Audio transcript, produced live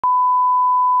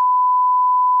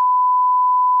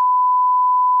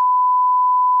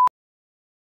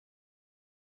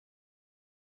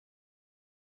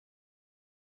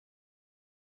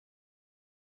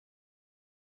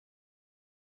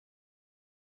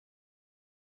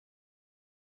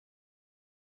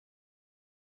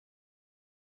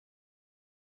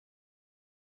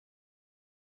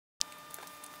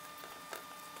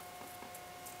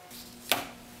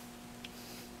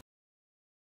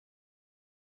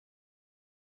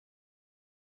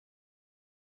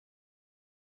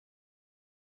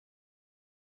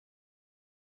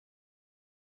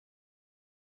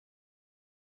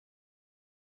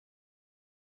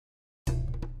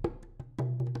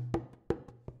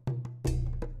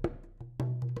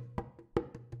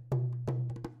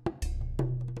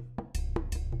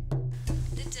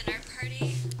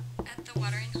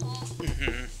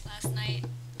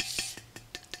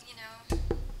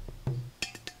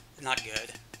not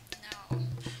good. No.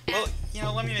 Well, you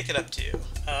know, let me make it up to you.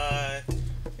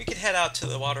 We could head out to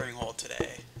the watering hole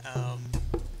today.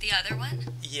 The other one?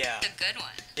 Yeah. The good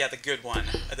one? Yeah, the good one.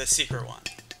 The secret one.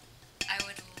 I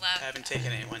would love I haven't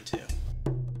taken anyone to.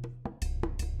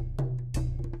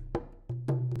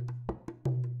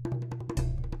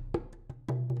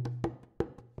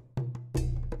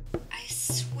 I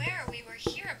swear we were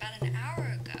here about an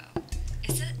hour ago.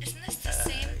 Isn't this the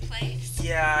same place?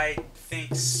 Yeah, I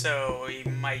think so. We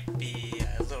might be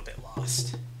a little bit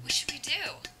lost. What should we do?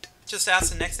 Just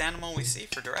ask the next animal we see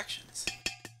for directions.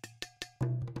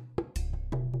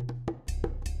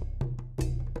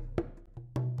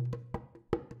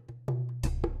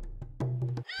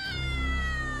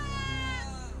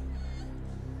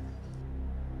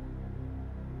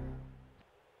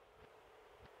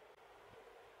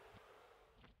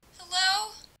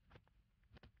 Hello?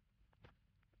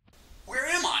 Where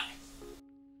am I?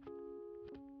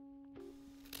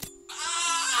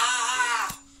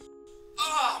 Ah!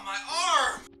 Oh, my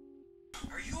arm!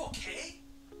 Are you okay?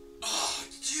 Oh,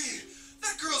 gee,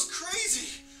 that girl's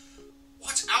crazy.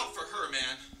 Watch out for her,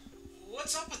 man.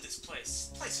 What's up with this place?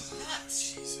 This place is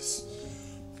nuts. Jesus.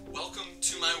 Welcome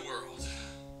to my world.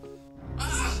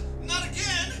 Ah, not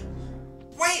again!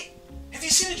 Wait! Have you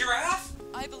seen a giraffe?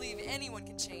 I believe anyone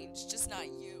can change, just not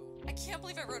you. I can't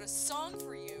believe I wrote a song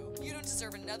for you. You don't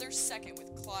deserve another second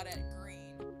with Claudette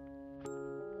Green.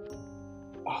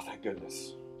 Oh, thank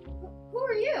goodness. Who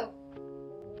are you?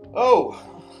 Oh,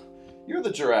 you're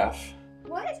the giraffe.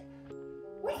 What?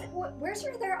 Where's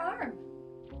your other arm?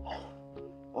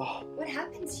 Oh, What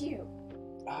happened to you?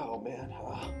 oh man.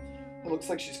 It looks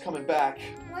like she's coming back.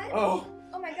 What? Oh,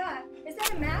 Oh my god. Is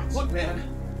that a match? look, man.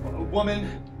 A woman,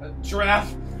 a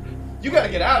giraffe. You gotta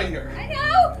get out of here. I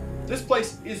know! This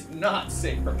place is not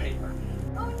safe for paper.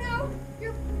 Oh no!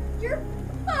 You're...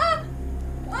 Ah!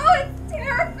 Oh, it's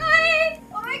terrifying!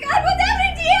 Oh my god, what's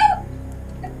happening to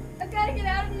you? I've gotta get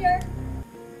out of here.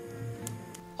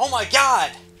 Oh my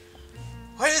god!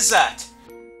 What is that?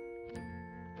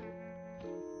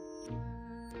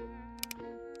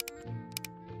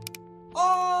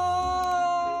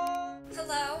 Oh!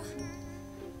 Hello?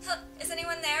 Is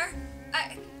anyone there?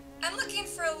 I'm looking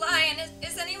for a lion.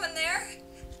 Is anyone there?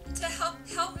 To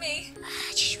help me.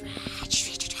 What is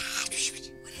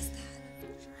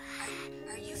that?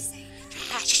 Are you saying it?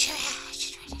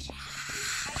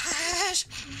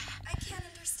 I can't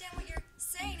understand what you're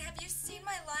saying. Have you seen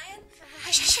my lion?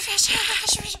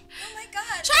 Oh my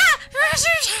god.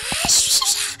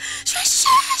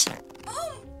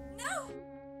 Oh, no.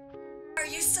 Are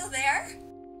you still there?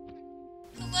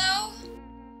 Hello?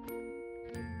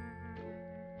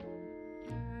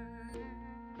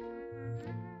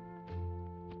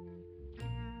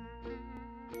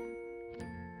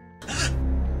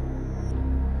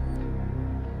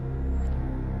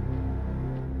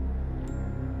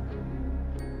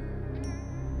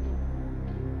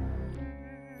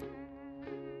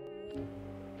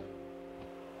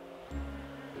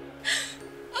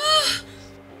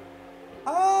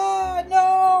 Ah,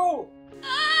 no!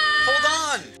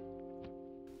 Hold on!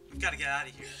 We've got to get out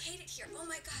of here. I hate it here. Oh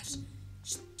my gosh.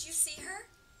 Do you see her?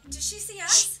 Does she see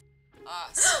us? Ah,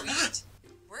 sweet.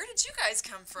 Where did you guys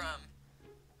come from?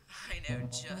 I know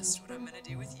just what I'm gonna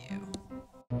do with you.